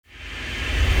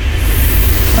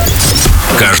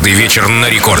Каждый вечер на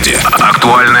рекорде.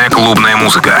 Актуальная клубная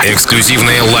музыка.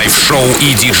 Эксклюзивные лайв-шоу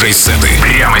и диджей-сеты.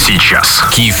 Прямо сейчас.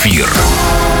 Кефир.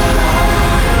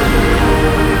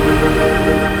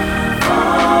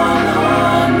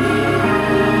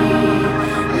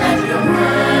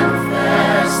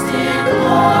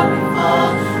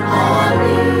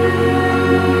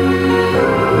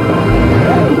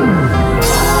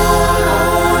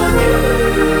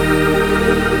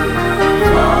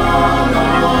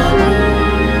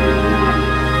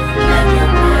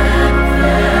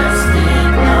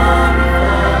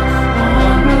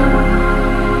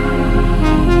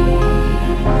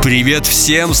 Привет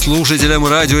всем слушателям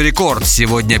Радио Рекорд.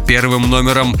 Сегодня первым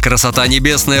номером «Красота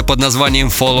небесная» под названием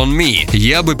 «Fall on Me».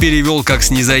 Я бы перевел как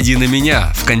 «Снизойди на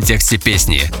меня» в контексте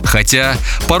песни. Хотя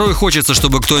порой хочется,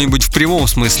 чтобы кто-нибудь в прямом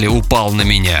смысле упал на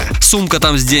меня. Сумка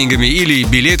там с деньгами или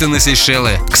билеты на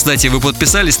Сейшелы. Кстати, вы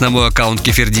подписались на мой аккаунт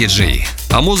Кефир Диджей?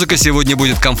 А музыка сегодня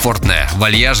будет комфортная,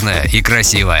 вальяжная и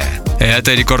красивая.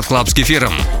 Это Рекорд Клаб с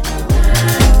Кефиром.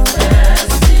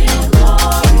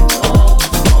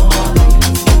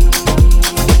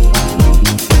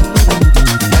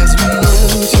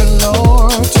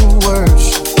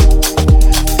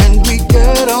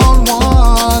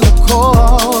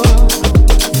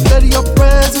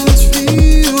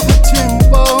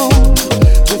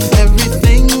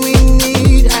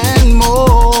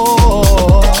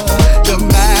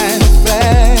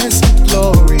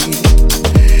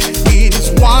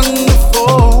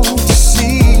 Wonderful to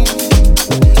see.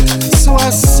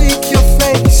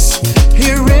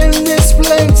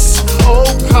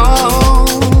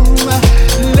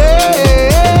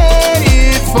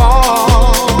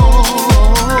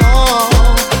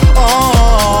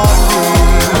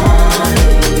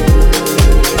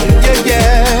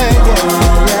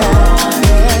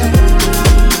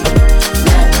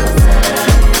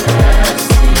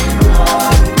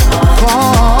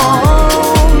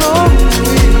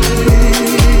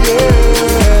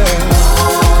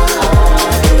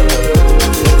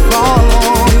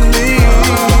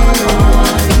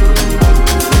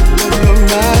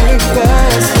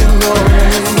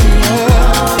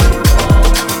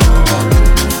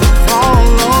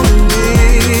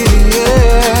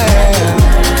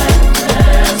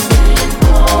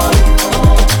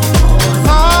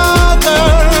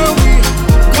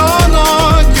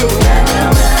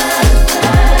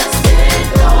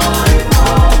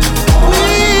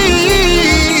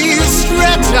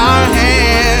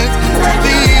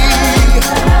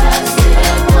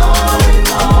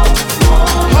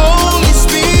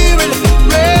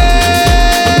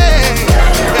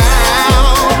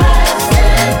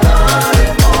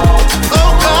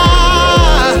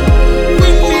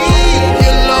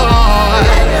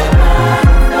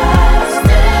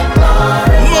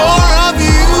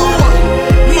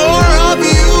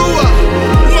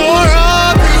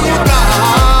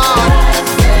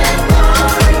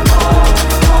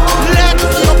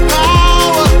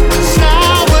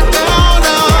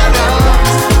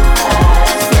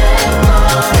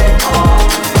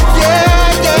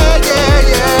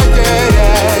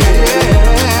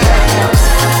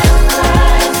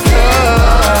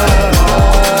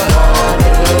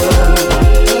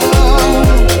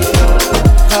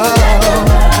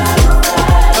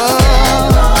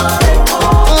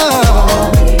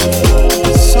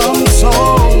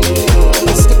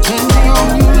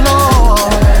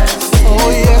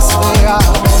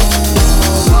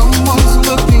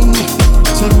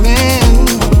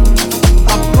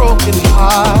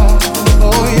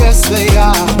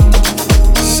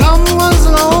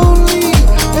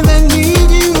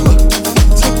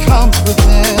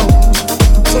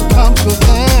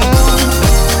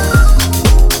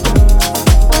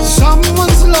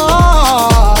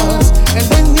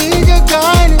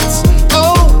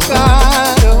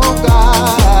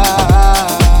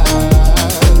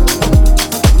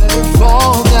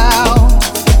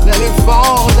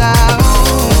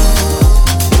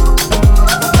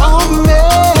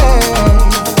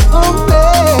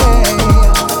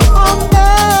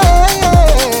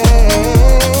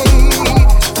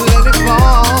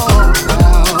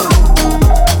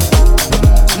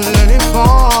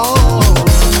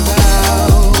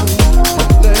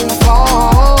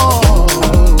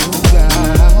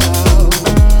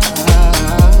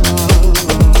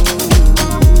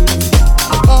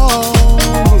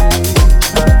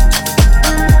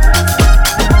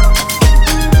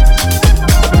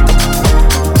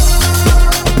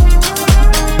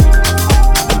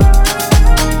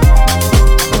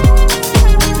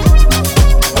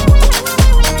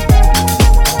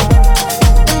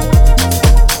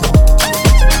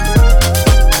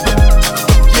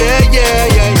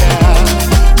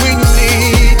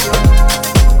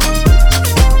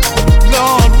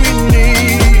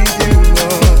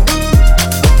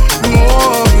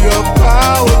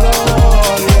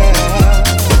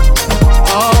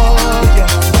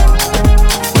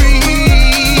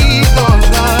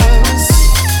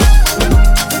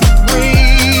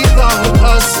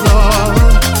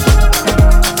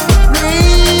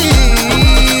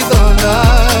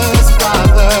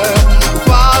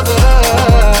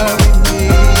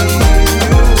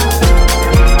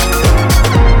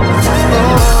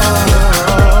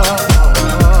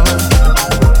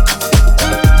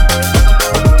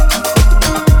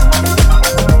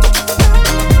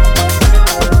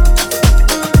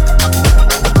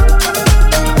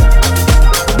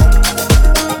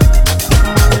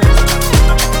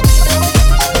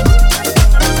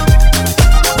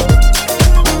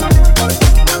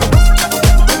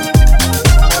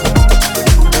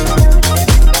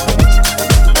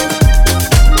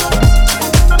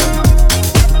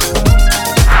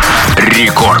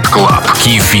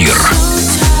 Kefir.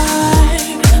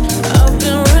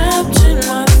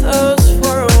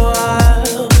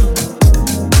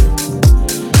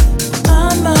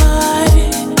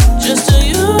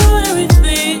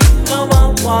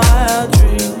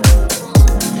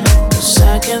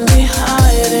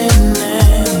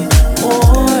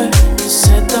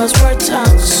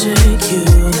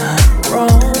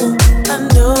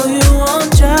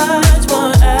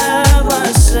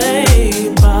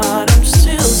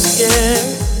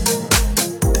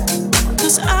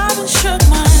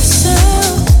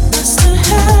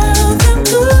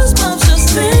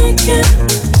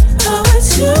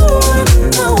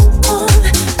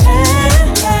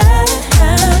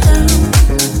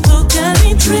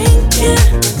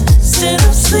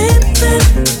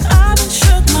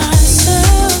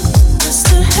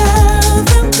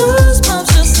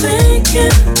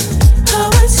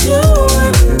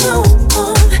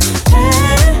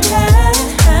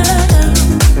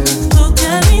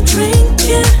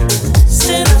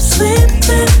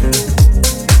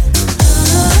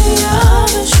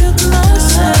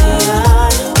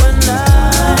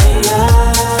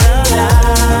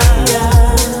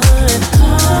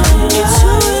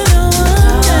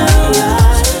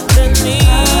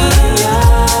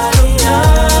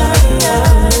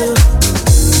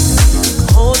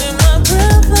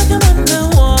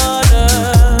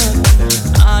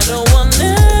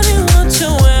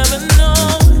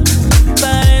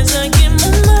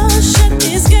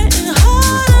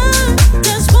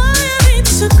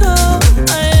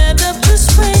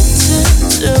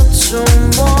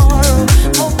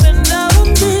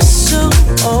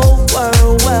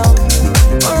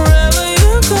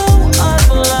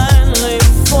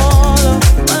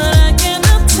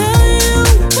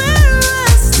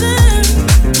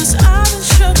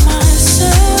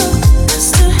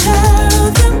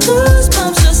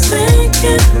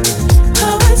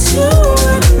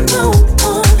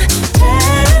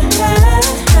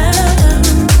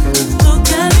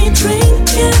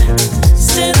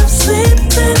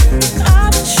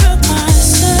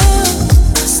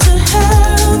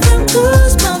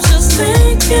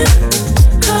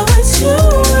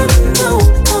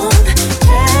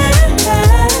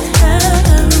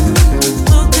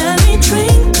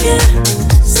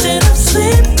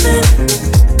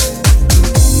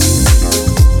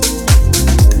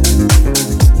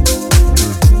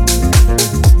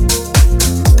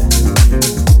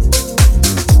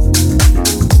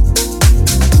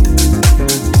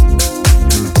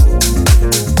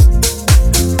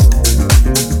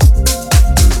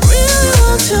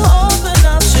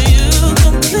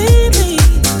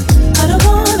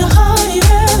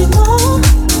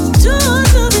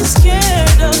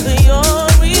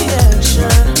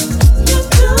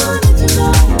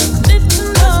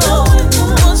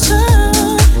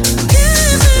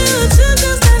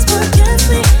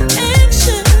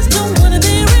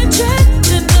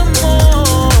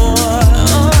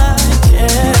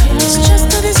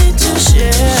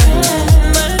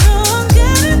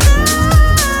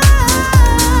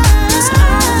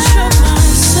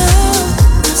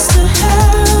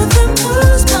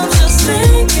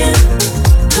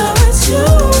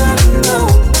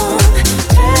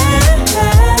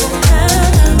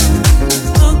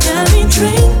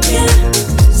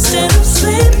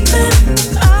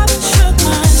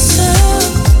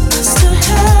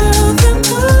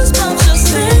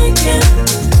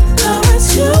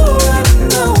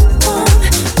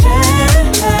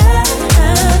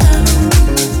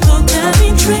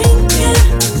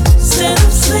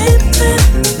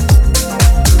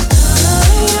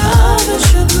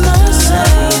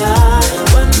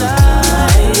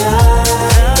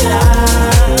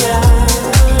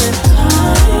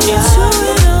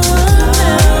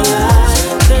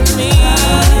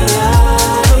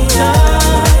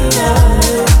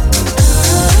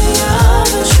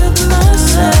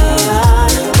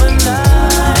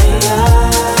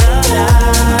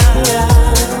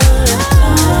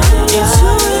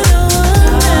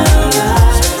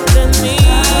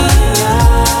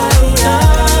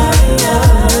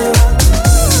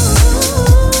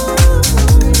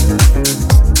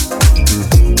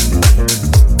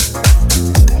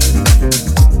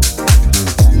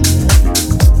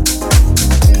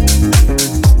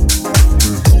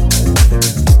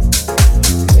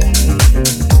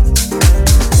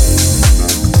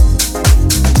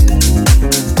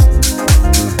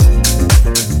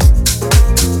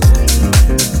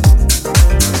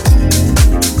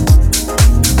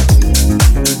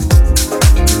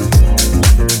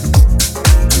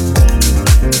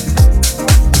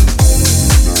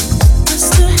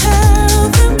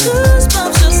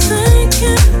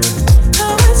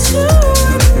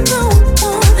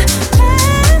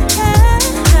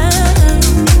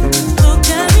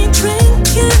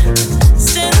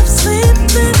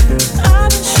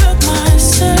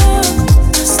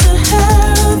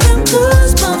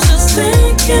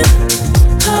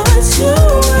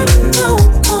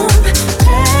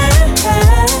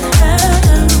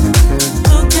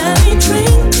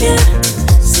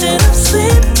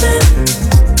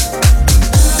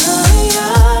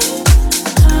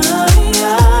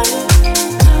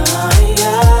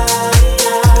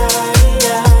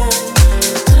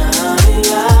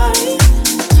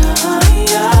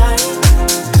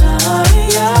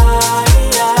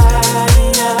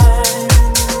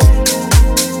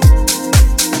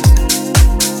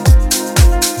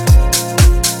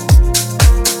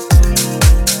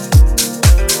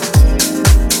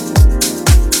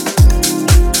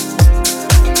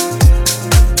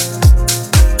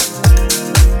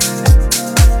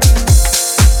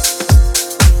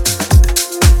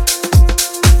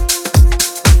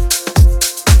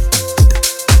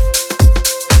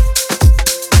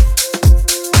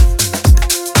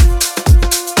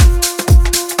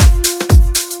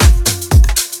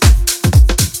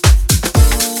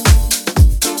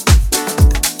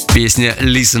 песня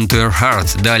Listen to Your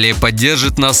Heart. Далее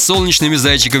поддержит нас солнечными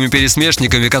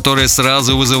зайчиками-пересмешниками, которые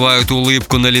сразу вызывают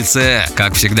улыбку на лице.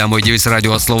 Как всегда, мой девиз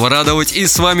радио от слова радовать. И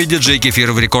с вами диджей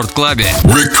Кефир в Рекорд Клабе.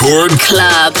 Рекорд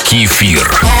Клаб. Кефир.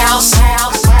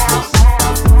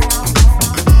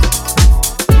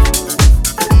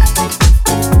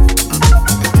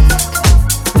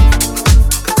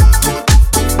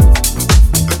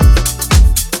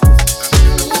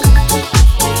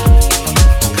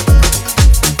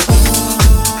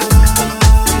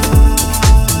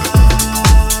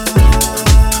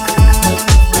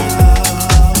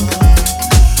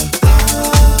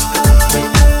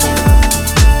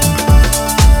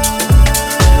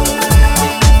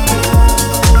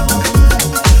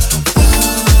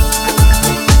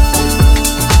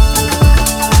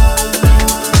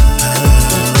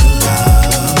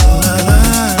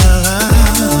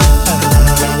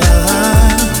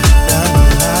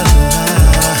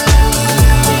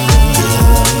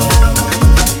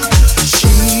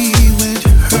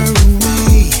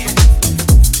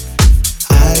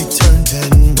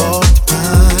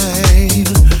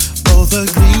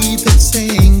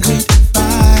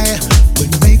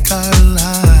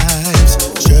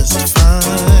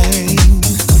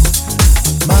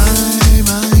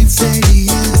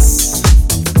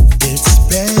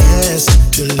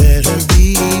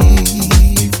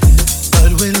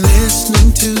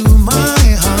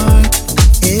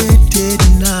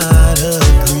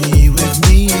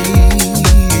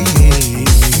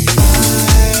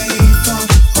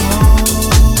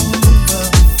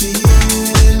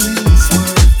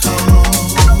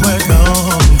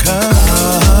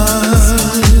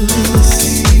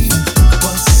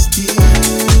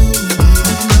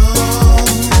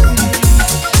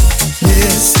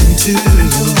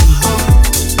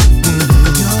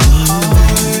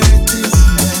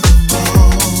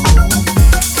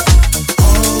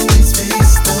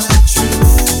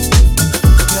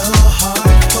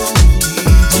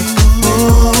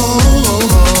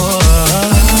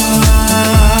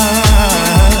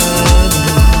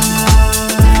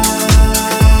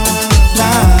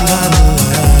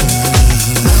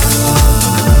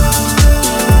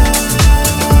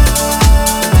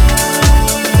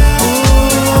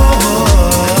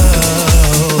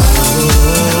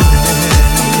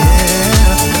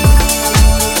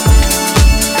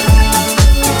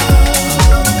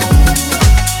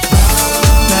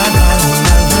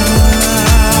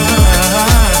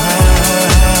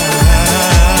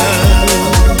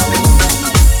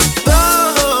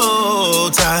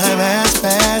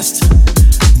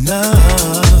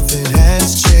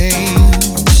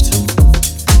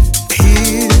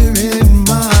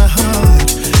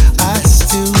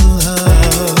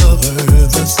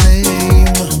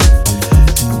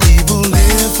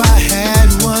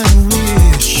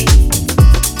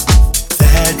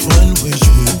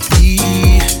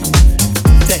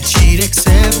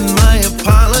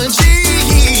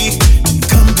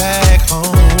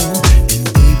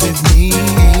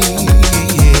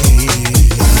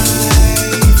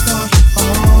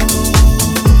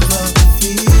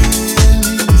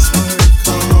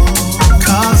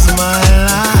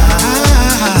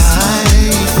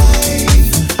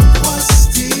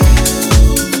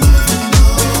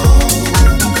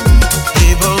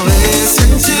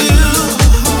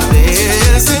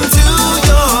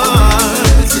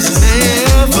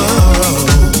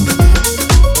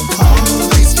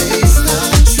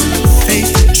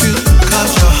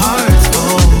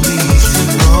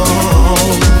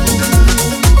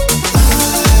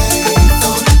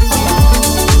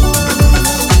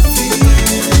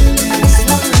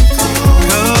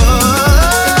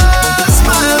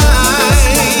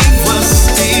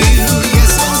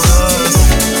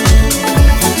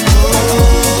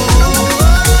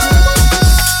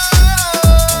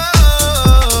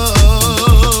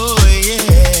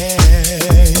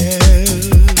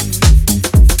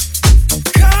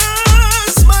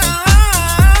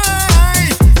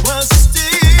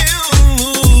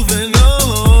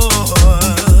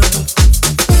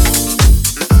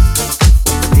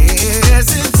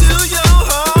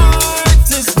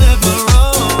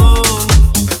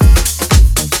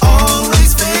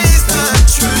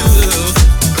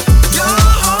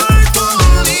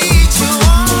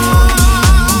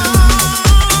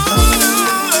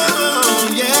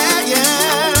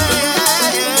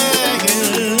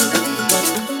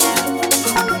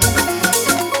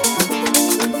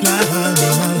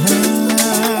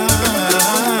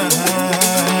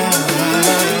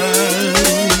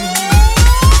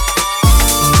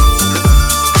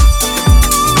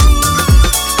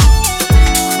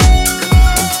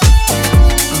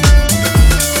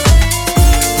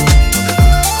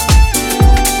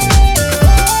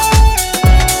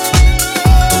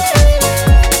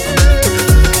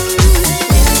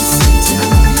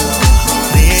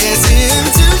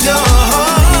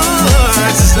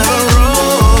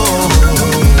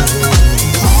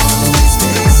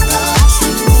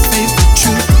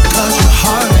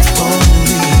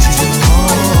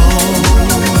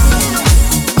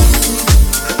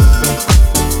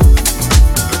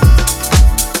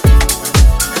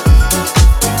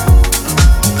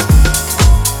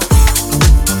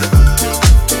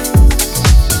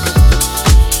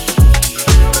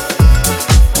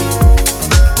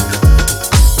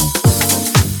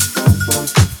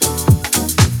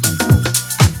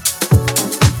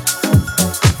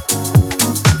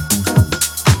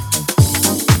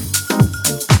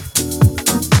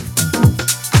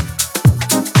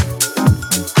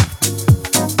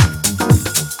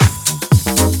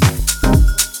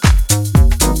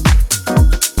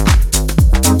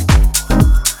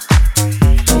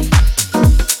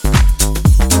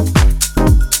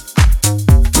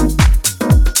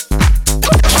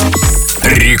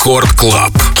 Рекорд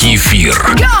Клаб. Кефир.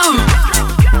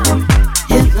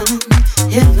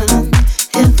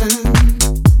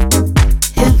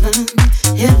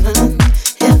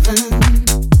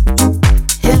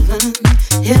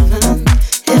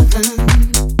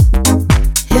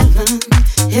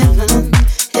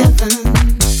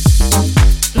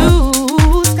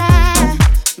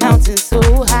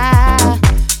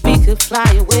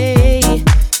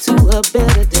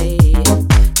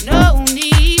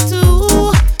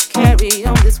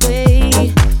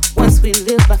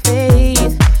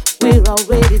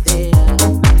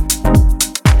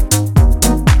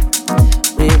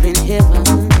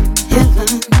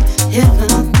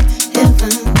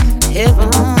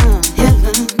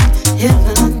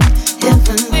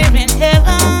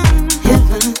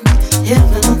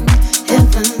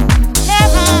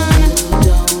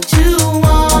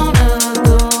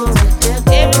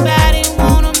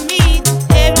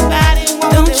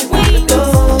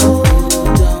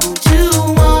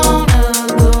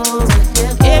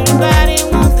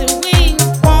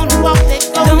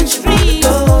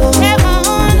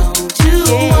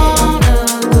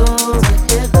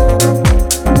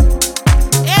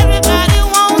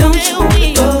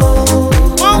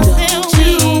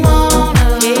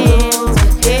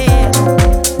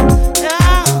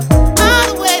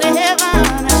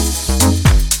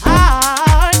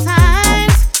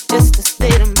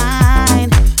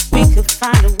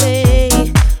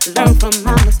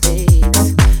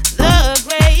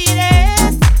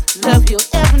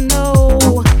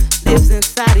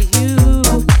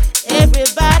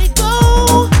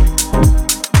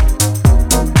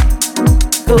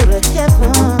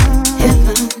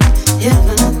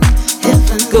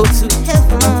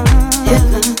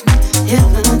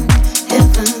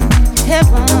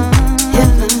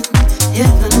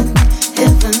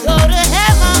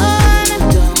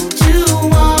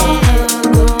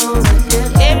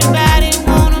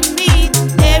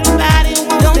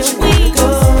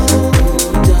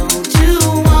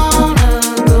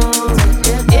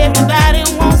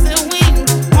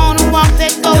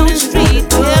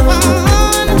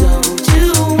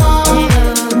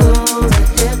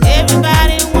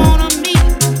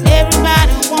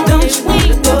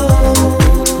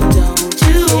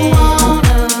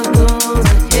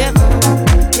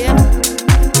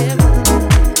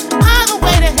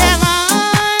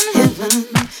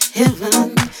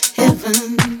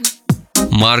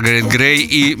 Маргарет Грей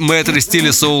и мэтры стиля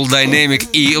Souldynamic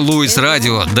и Луис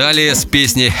Радио. Далее с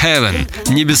песней Heaven –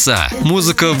 Небеса.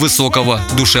 Музыка высокого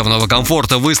душевного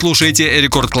комфорта. Вы слушаете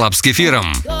Рекорд Клаб с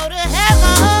Кефиром.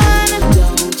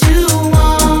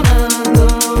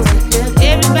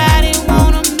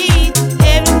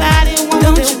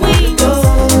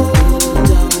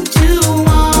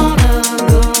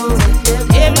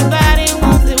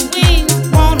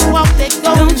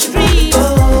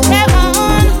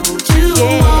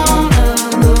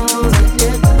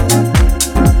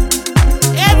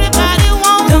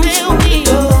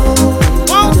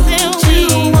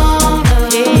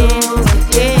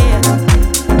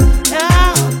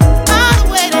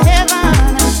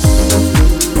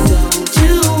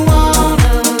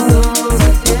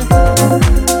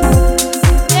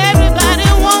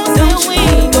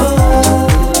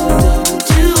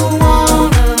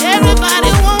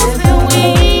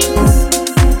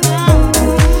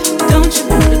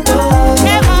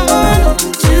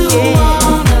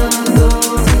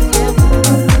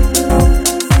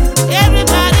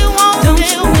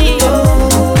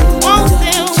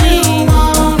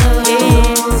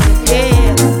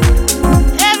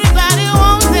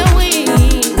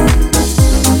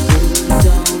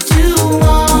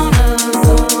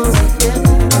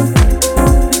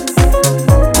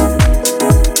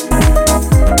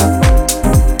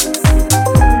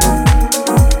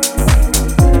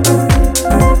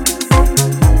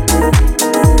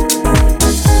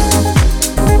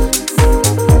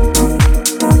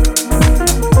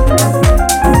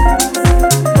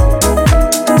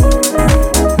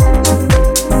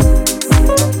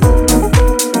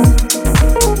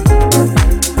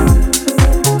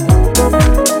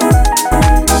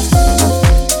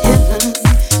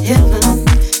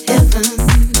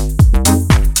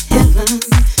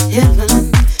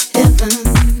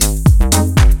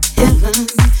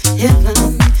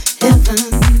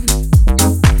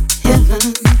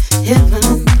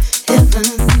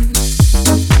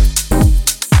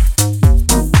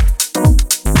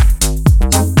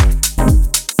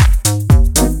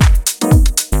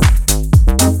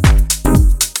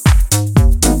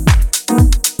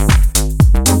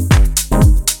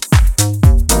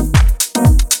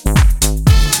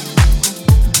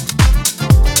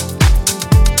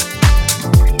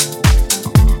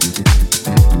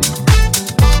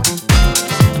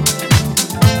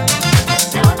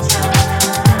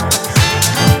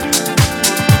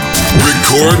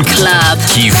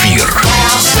 Kefir.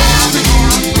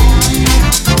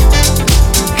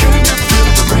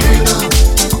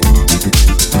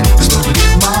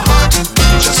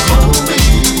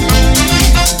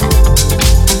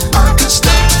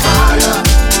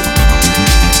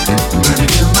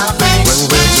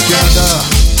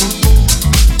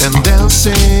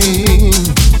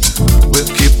 We'll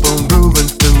keep on grooving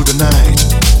through the night.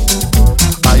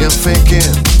 I am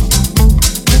thinking,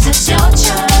 this is your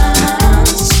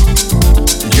chance.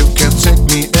 You can take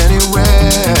me anywhere.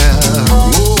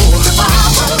 The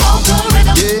power of the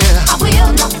rhythm. Yeah. I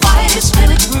will not fight its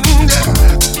feeling. Yeah.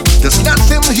 There's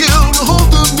nothing here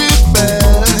holding me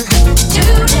back.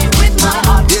 Tune in with my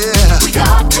heart. Yeah. We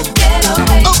got to get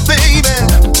away. Oh baby,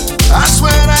 I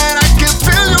swear that I can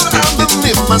feel you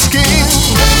underneath my skin.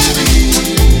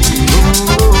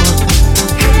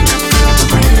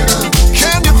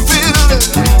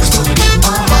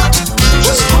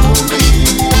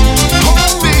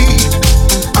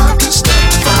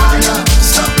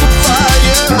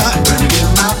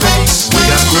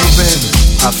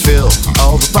 I feel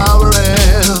all the power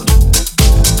in.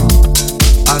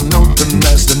 I know the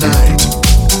night's the night.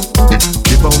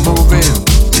 Keep on moving,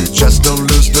 just don't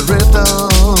lose the rhythm.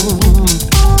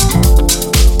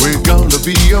 We're gonna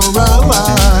be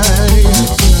alright.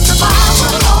 The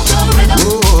power of the rhythm.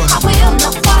 I will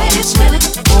not fight its feeling.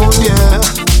 Oh yeah,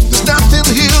 there's nothing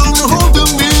here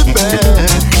holding me back.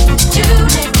 Tune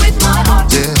in with my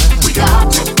heart. Yeah. We got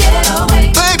to get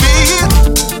away. Baby,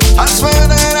 I swear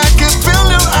that I can feel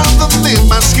you underneath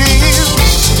my skin.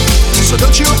 So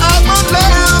don't you ever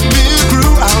let me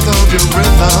groove out of your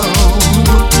rhythm.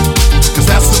 Cause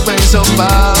that's the place of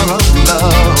our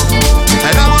love.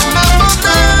 And I will never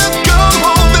let go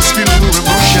of this pure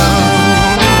emotion.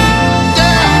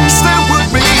 Yeah, stay with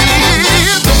me.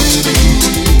 Baby,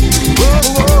 whoa,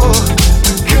 whoa.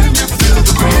 Can you feel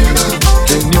the rhythm?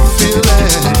 Can you feel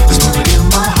it? It's moving in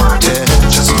my heart. Yeah,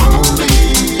 just hold me.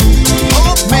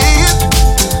 Hold me.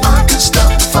 I can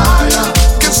stop the fire.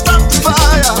 Can stop the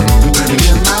fire. Burning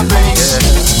in my veins.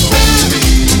 Yeah. Baby,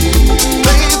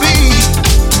 baby,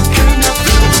 can you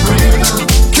feel the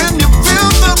rhythm?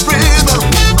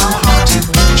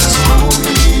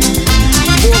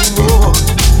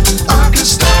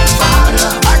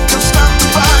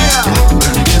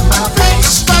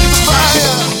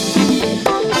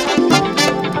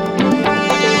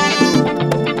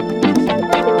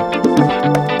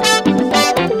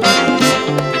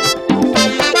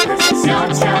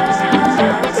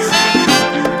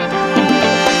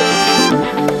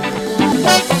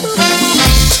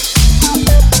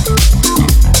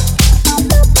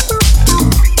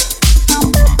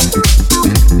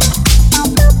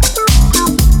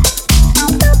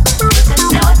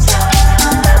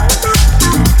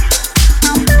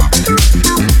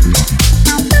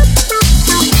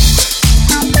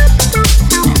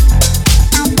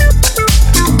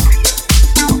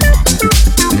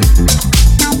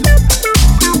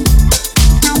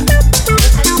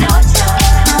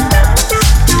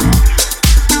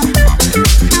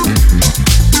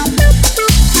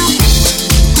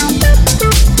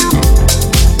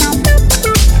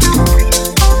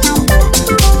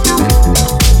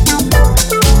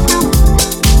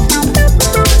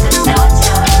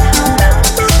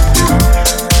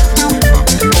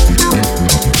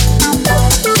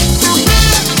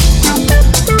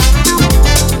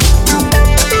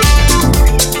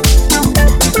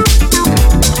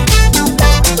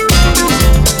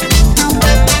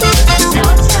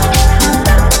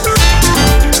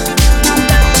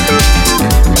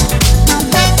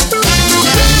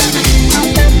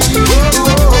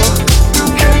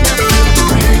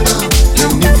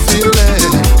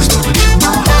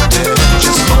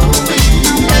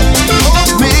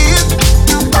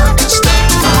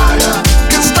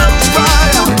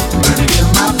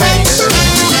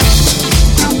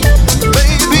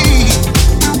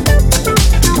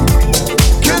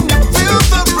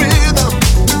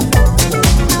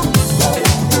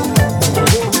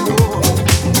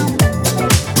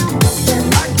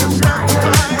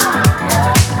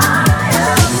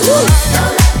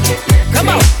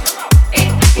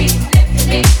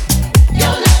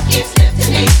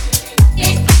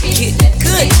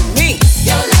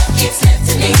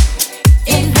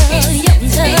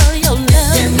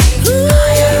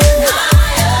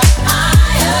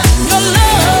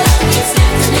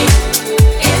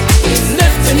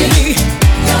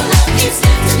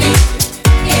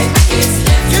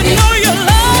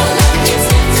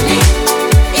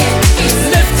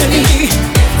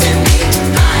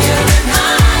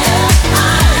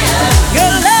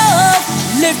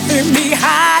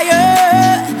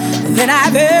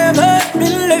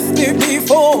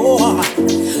 before.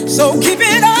 So keep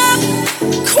it up,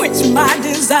 quench my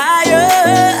desire,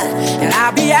 and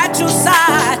I'll be at your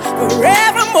side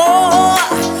forevermore.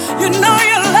 You know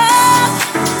your love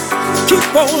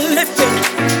keep on lifting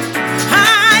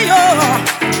higher,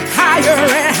 higher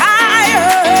and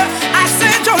higher. I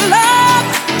said your love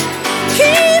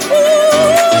keep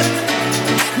on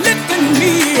lifting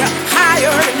me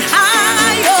higher and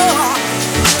higher.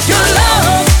 Your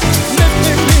love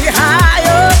lifting me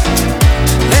higher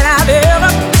than I've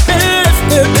ever been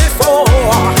lifted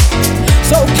before.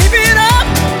 So keep it up,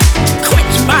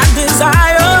 quench my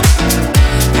desire,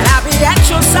 and I'll be at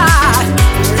your side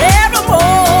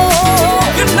forevermore.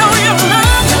 You know your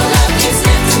love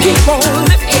keep on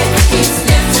lifting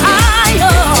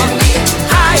higher,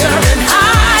 higher and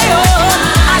higher.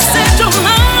 I said your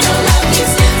love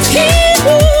keep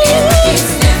on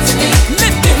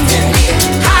lifting me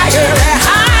higher and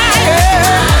higher.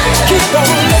 Keep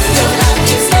on lifting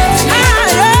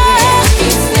higher,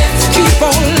 keep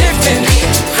on lifting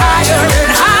higher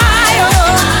and higher.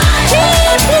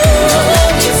 Keep on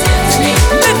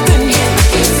lifting me,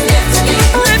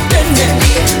 lifting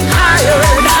me higher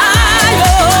and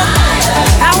higher.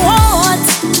 At once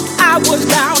I was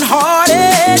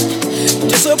downhearted,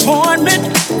 disappointment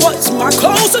was my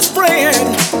closest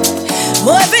friend.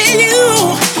 But then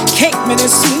you came and it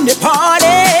soon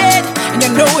departed, and you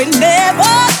know it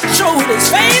never showed its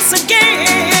face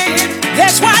again.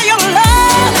 That's why your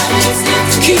love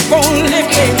keep on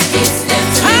lifting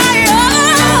higher,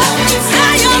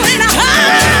 higher and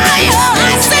higher.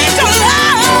 I said your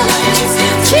love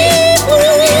keep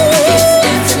on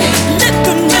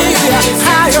lifting me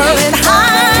higher and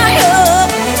higher.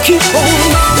 Keep on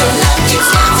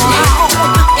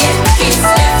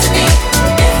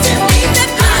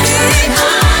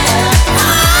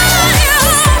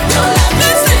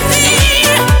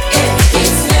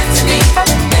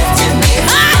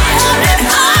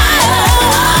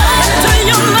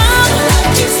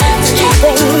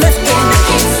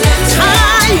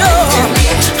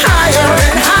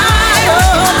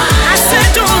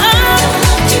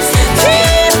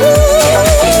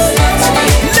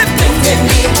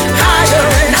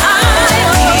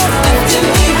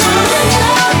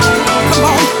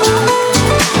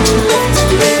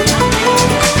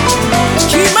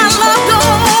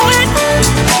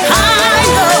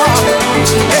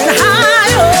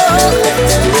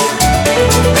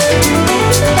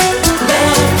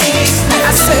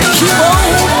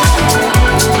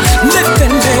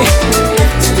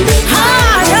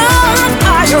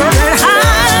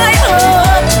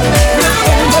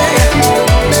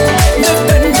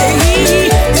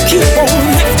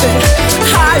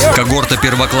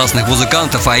первоклассных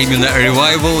музыкантов, а именно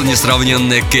Revival,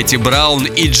 несравненная Кэти Браун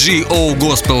и G.O.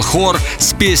 Gospel Хор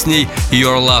с песней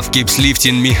Your Love Keeps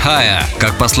Lifting Me Higher.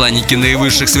 Как посланники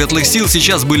наивысших светлых сил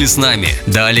сейчас были с нами.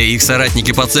 Далее их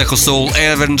соратники по цеху Soul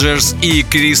Avengerz и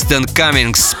Krysten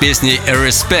Cummings с песней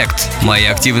Respect. Мои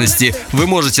активности вы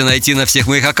можете найти на всех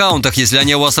моих аккаунтах, если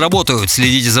они у вас работают.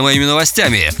 Следите за моими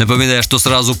новостями. Напоминаю, что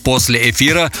сразу после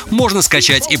эфира можно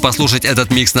скачать и послушать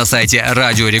этот микс на сайте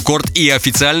Радио Рекорд и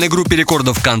официальной группе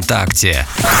Рекордов ВКонтакте.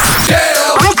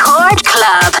 Record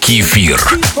Club. Кефир.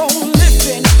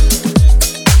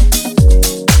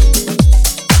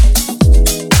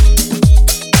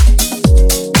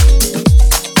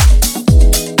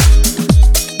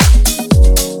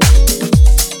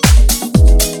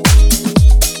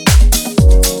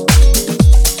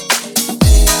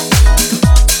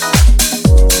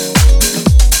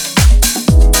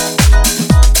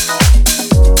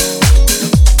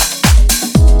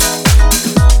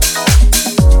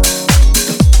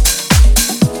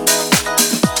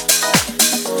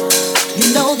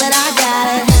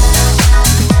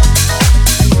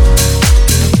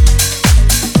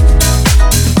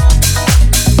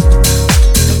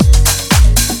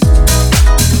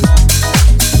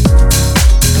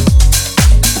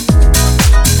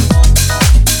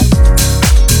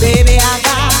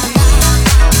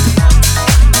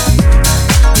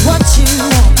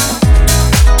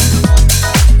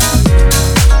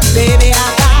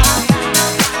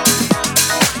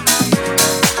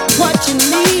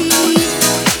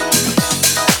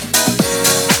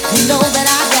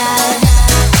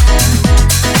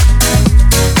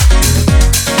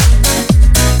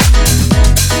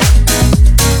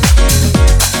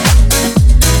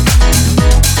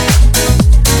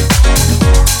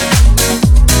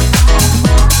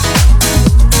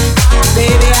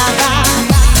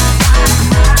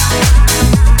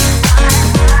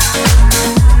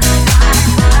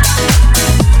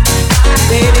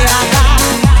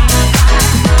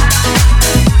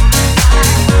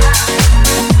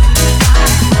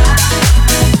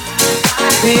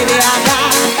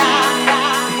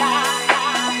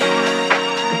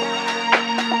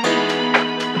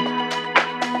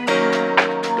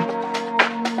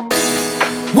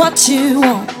 you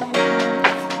want.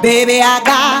 Baby, I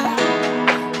got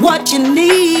what you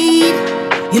need.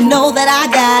 You know that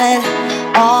I got it.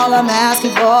 All I'm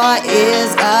asking for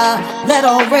is a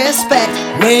little respect.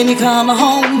 When you come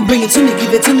home, bring it to me,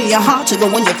 give it to me, your heart to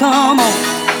go when you come home.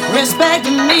 Respect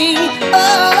me,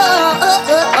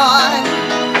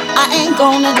 I ain't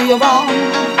gonna do you wrong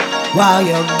while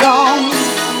you're gone.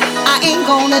 I ain't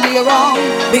gonna do you wrong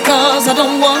because I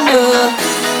don't wanna.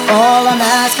 All I'm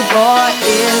asking for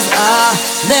is a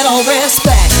little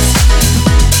respect.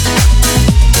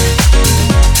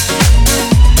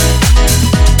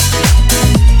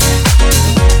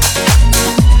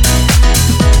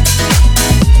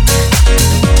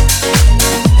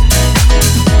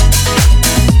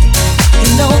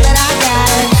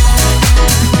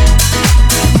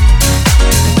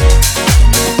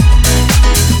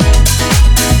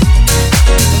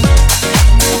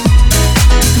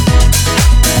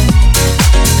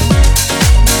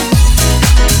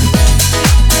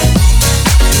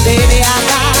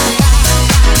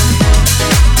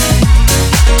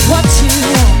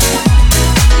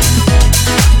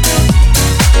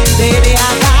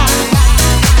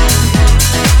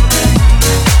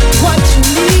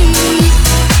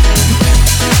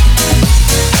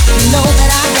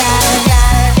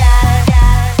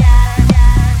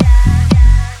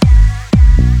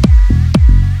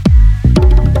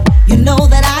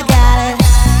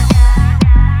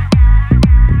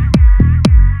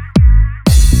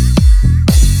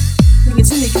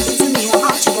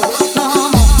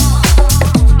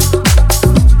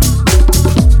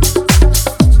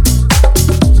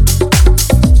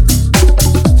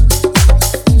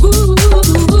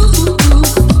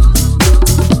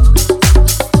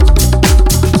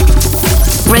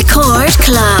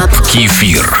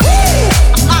 Kefir.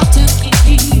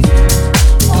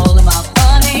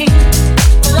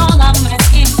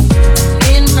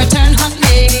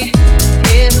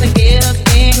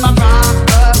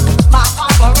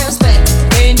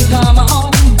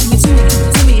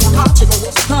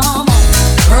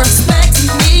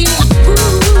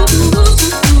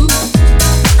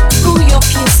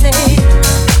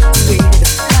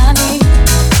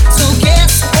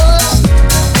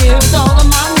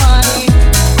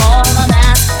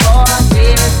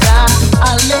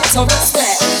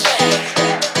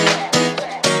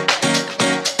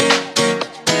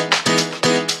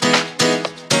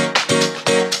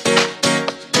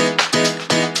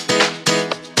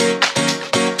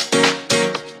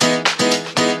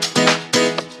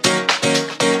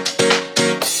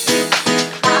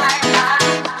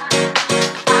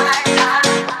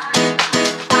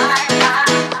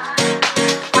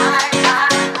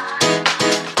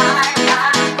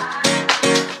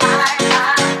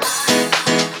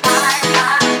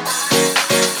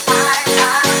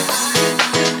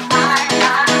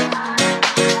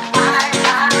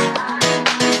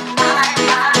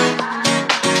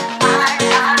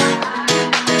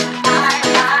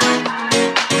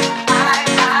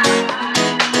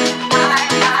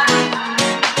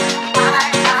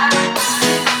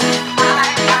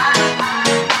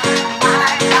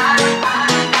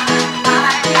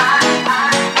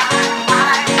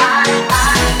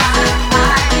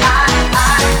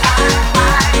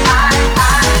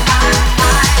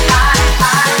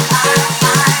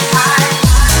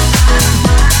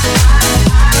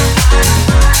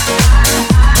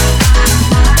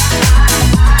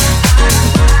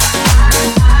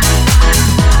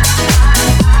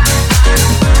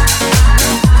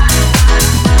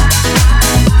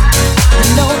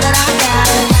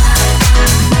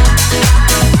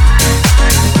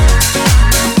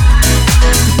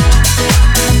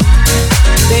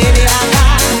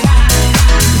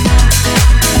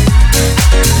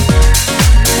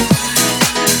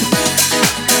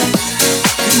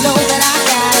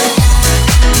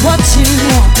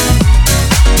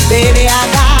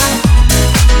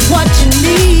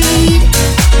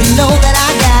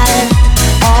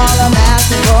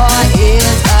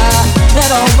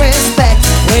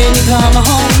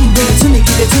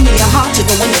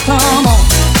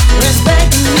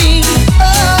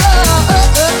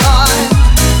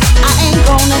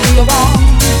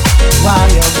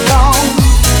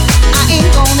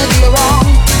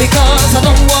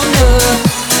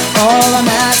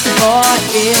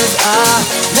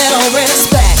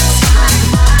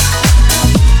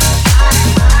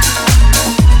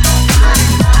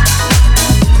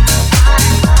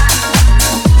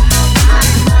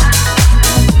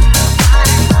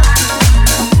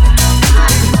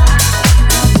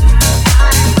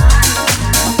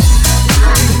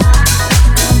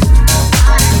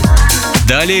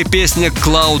 Далее песня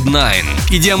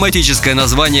Cloud9, идиоматическое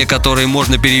название которой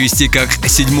можно перевести как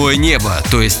 «седьмое небо»,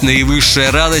 то есть наивысшая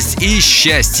радость и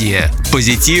счастье.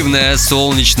 Позитивная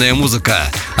солнечная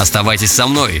музыка. Оставайтесь со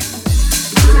мной.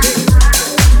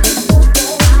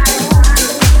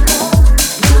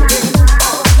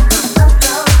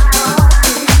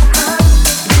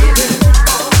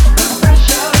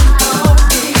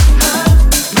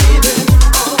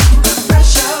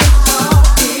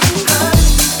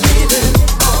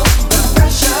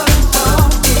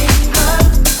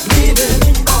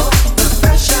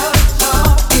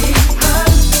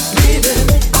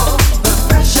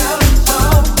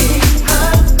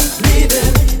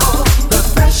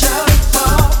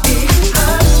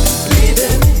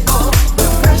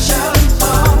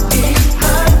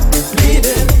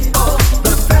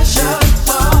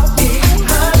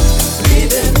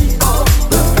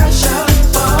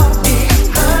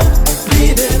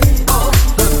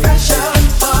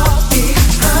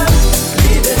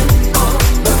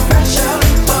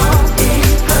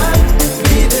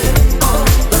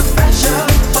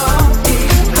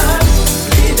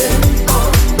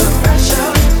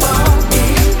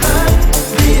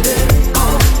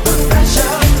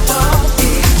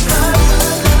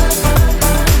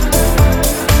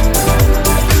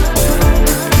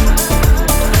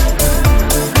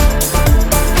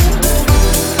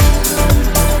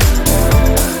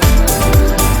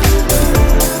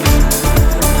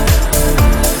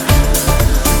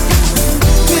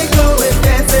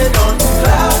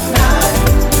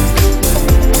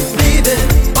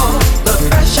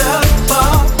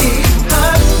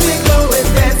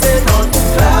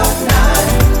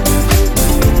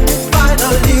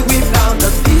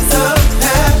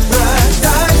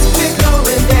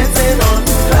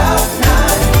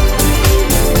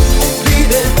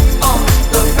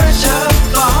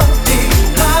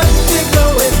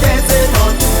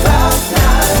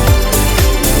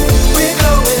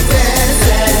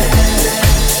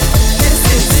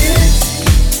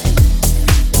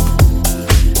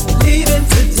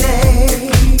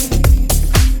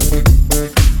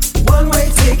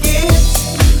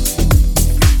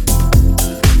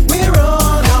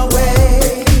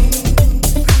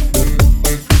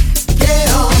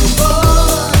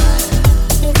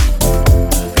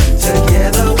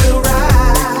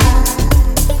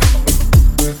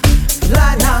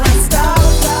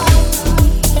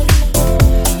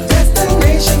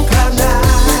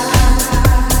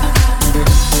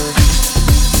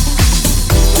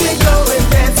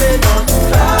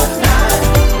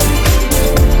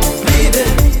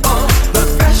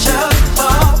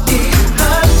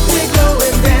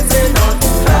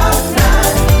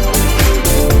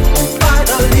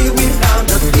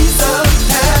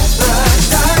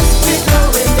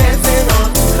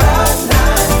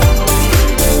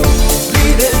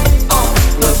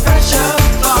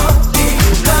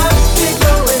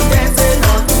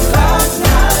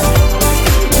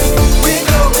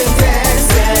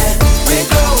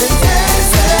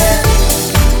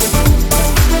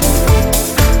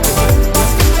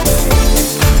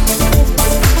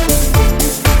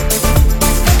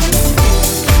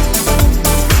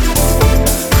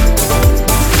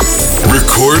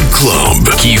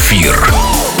 Кефир.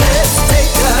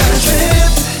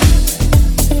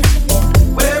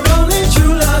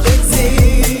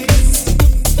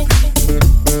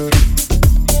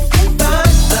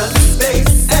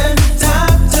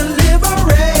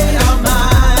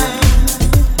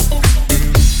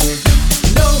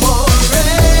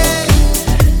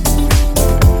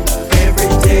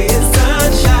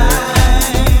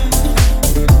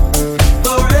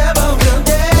 Forever we'll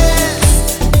dance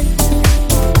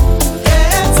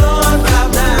on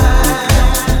cloud nine.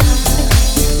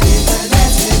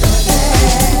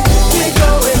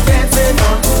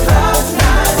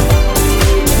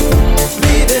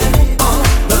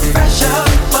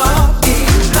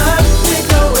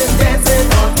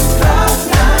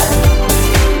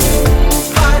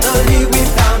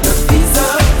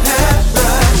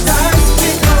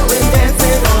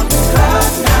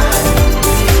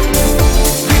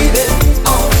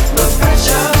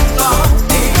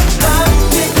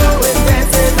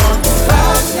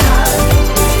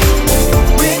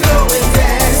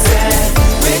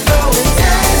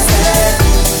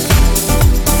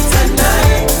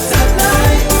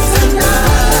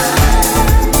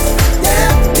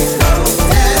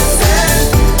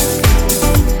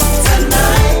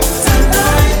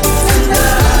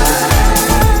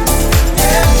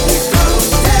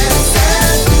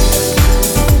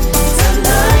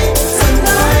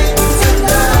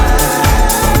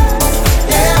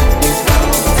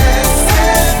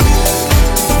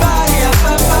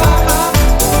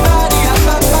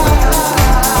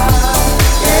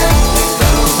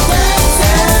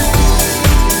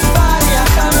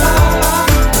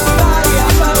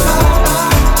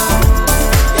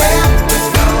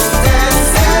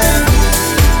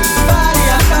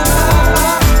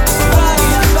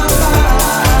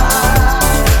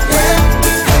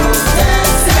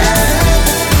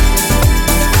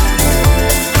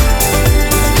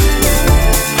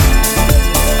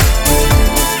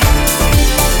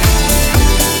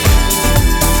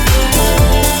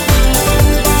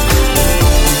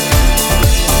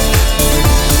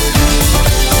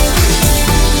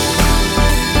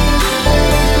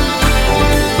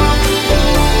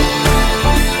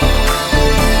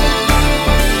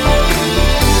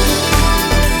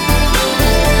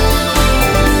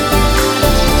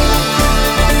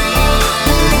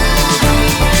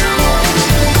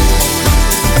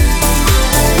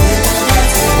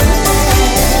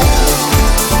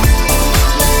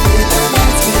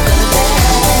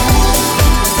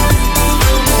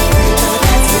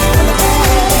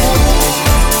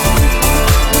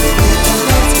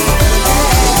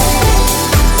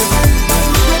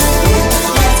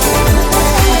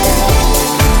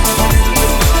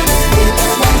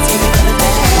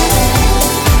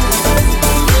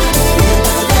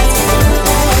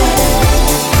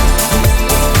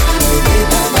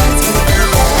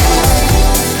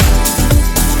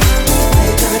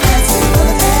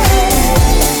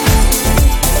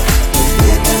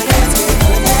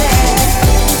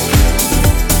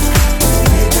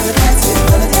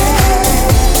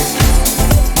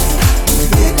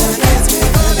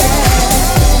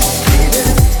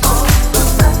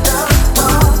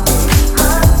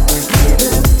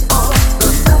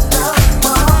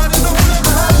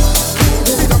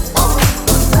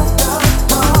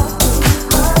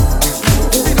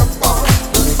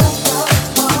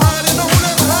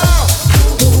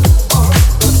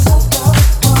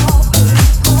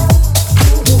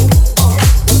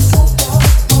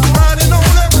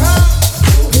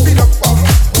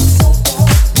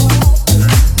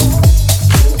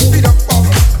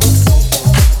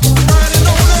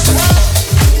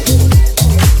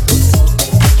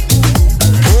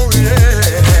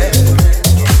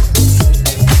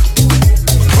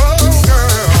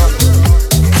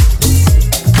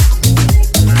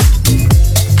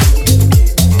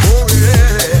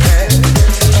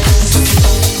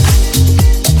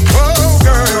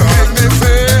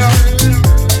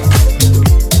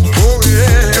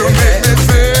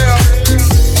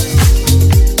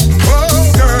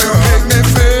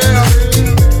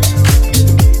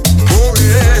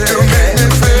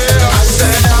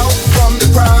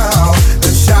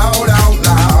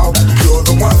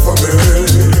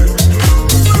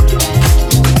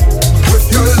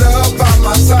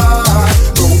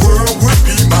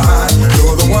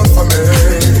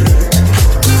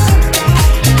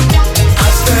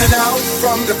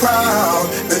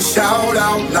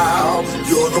 loud,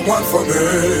 you're the one for me.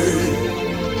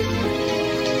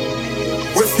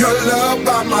 With your love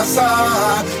by my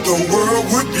side, the world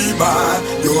would be mine,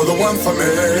 you're the one for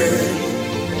me.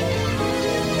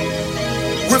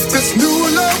 With this new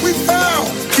love we found,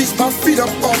 keeps my feet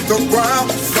up off the ground,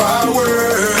 fly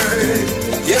away,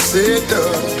 yes it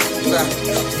does.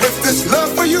 With this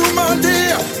love for you, my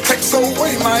dear, takes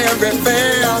away my every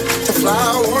fear to fly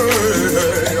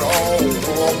away.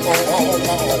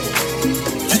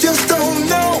 You just don't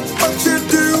know what you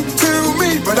do to me,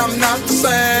 but I'm not the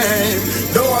same.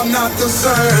 No, I'm not the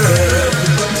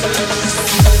same.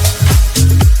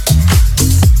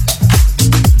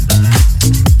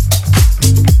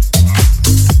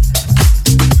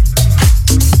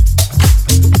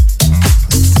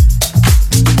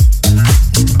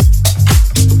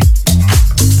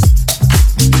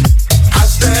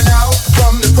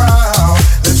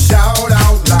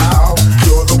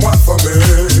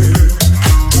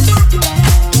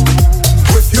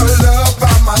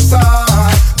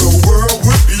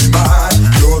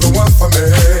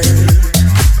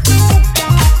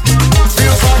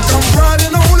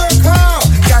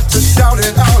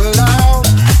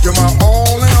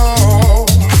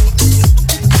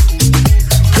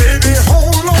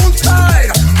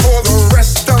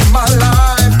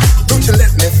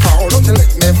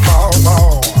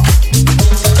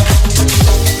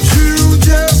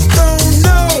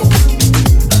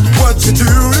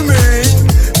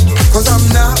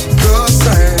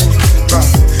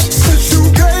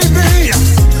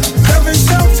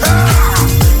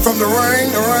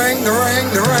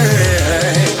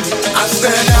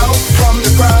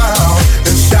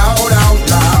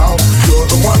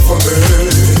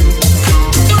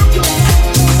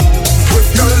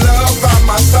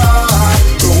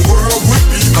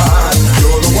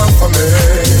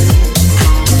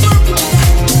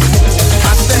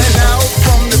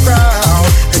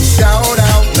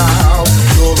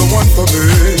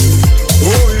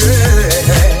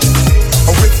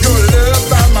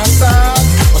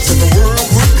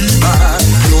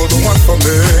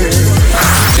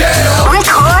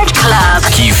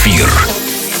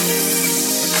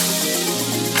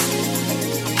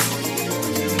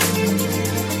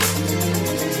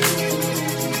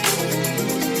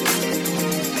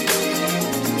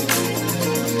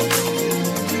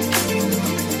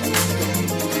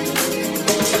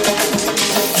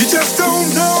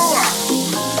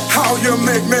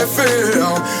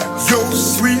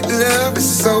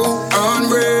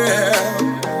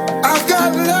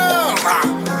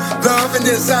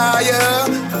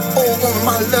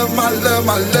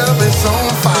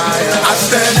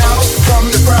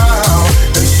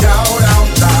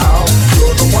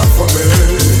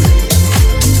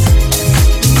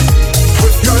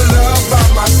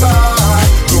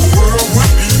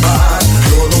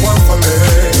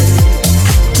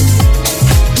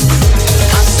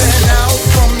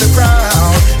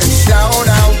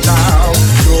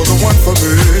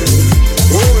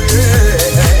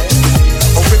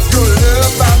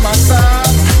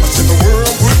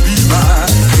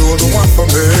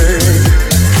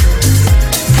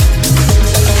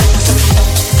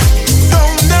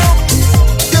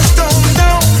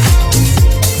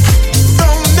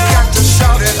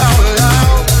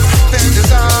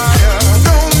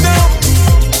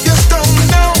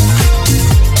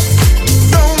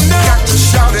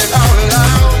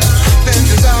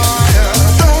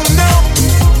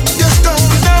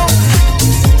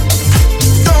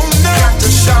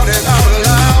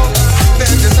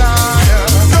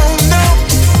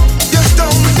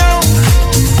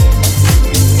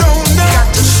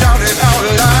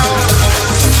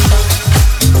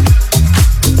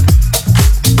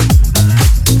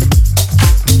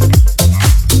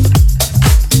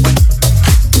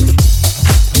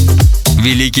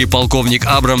 великий полковник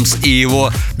Abrams и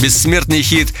его бессмертный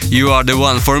хит «You are the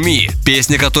one for me».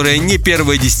 Песня, которая не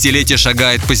первое десятилетие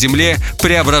шагает по земле,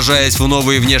 преображаясь в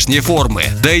новые внешние формы.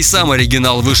 Да и сам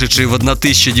оригинал, вышедший в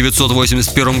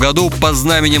 1981 году под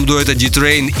знаменем дуэта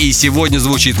D-Train, и сегодня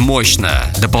звучит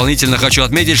мощно. Дополнительно хочу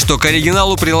отметить, что к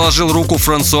оригиналу приложил руку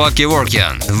Франсуа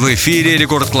Кеворкиан. В эфире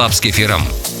Рекорд Клаб с Кефиром.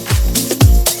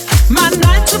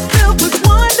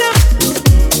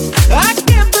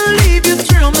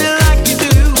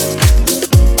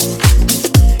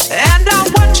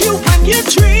 You're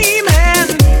dreaming,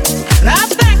 and I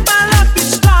thank my lucky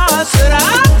stars that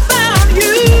I found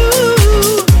you.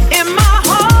 In my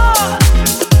heart,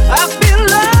 I feel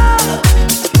love.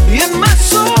 In my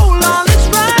soul, all is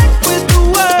right with the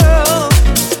world.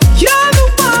 You're the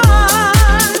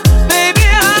one, baby,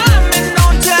 I'm in no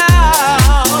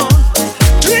doubt.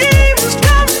 Dreams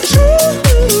come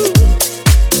true.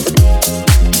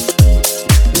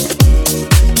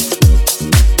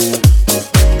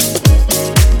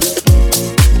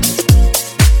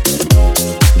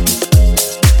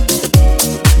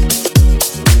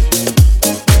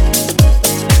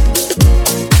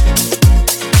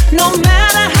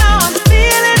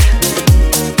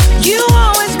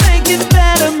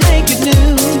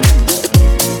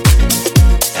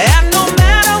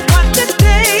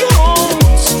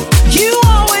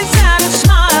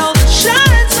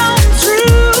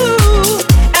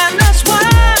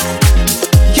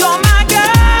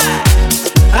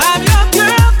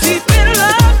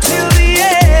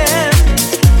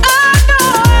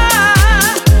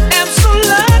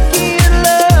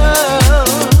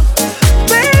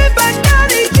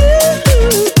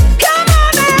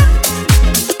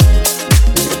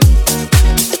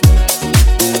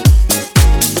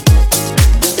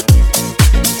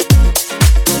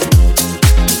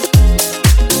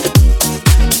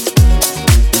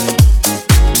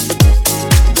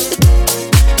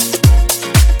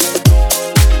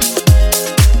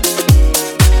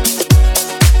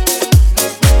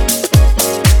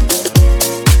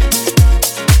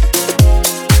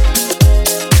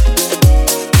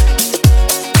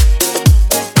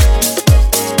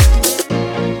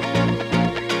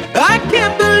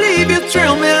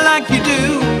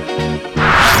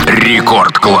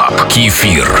 Рекорд Клаб.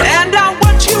 Кефир. And I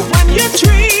want you when you're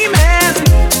dreaming.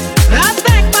 I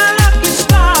thank my lucky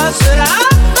stars that I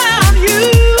found you.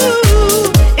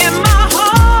 In my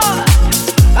heart,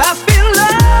 I feel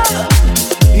love.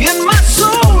 In my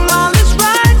soul, all is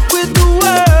right with the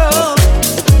world.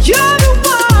 You're the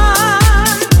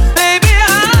one, baby,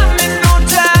 I'm in no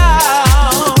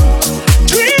doubt.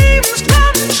 Dreams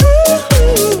come true.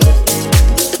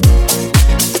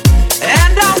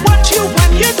 And I want you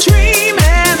when you're dreaming.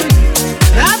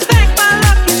 I thank my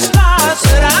lucky stars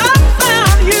that I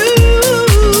found you.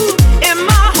 In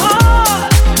my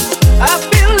heart, I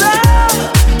feel love.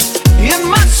 In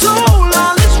my soul,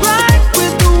 all is right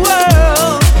with the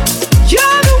world.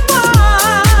 You're the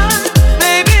one,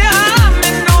 baby, I'm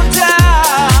in no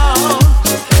doubt.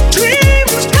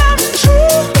 Dreams come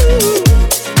true.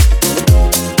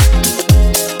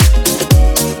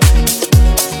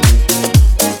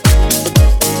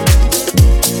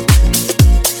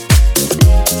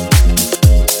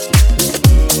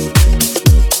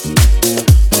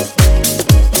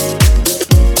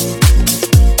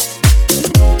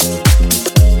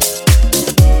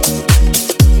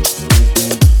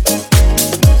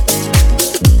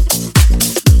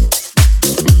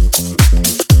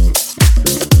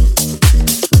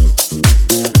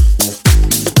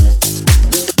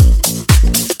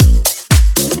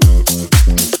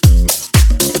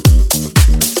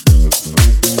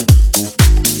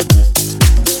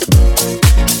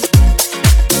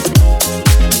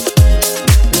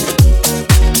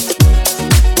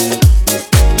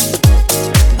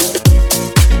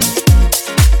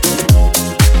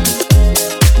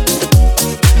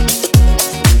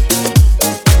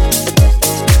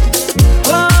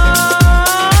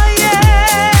 Oh, yeah.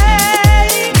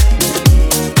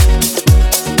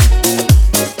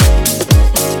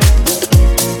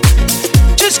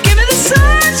 Just give me the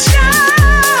sunshine.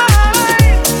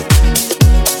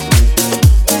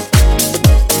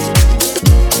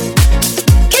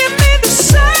 Give me the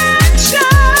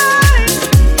sunshine.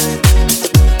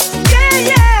 Yeah,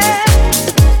 yeah.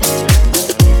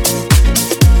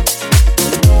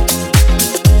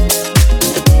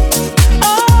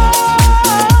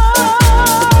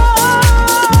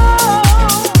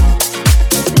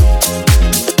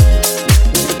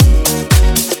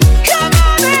 Come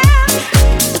on in.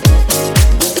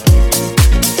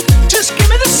 Just give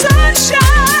me the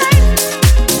sunshine.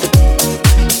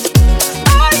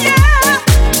 Oh yeah.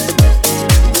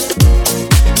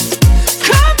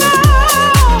 Come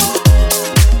on.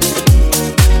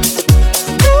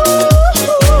 Ooh.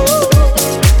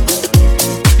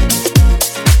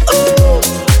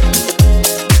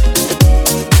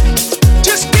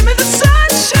 Just give me the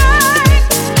sunshine.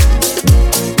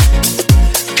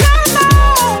 Come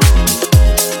on.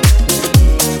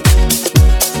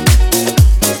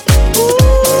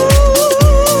 Ooh,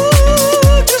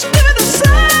 just give me the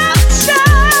sunshine.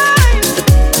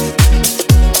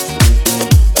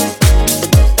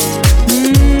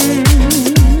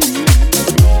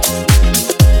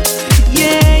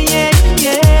 Yeah, yeah,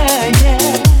 yeah, yeah.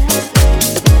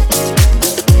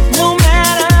 No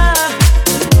matter.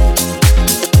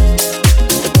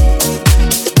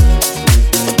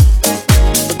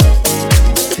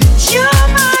 You're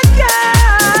my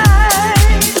guy,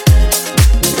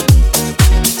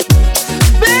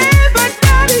 baby,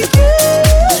 daddy, you.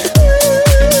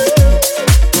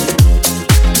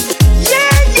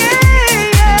 Yeah, yeah,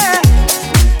 yeah.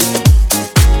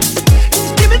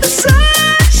 Give me the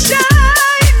sunshine.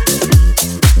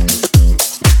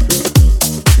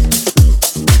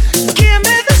 Give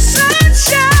me the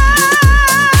sunshine.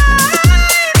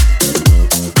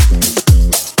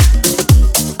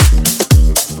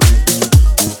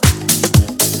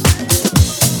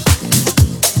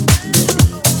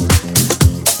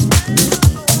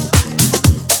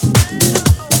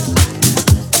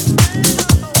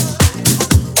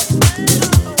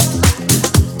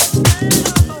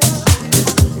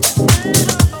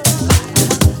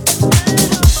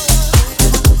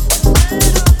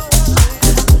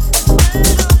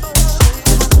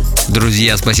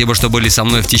 Друзья, спасибо, что были со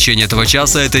мной в течение этого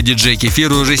часа. Это диджей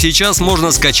Кефир. Уже сейчас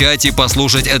можно скачать и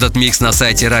послушать этот микс на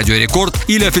сайте Радио Рекорд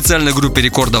или официальной группе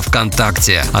Рекорда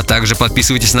ВКонтакте. А также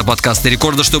подписывайтесь на подкасты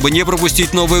Рекорда, чтобы не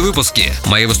пропустить новые выпуски.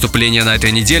 Мои выступления на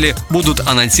этой неделе будут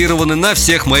анонсированы на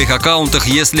всех моих аккаунтах,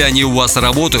 если они у вас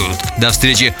работают. До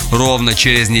встречи ровно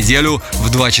через неделю в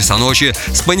 2 часа ночи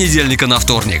с понедельника на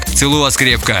вторник. Целую вас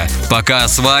крепко. Пока,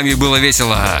 с вами было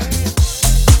весело.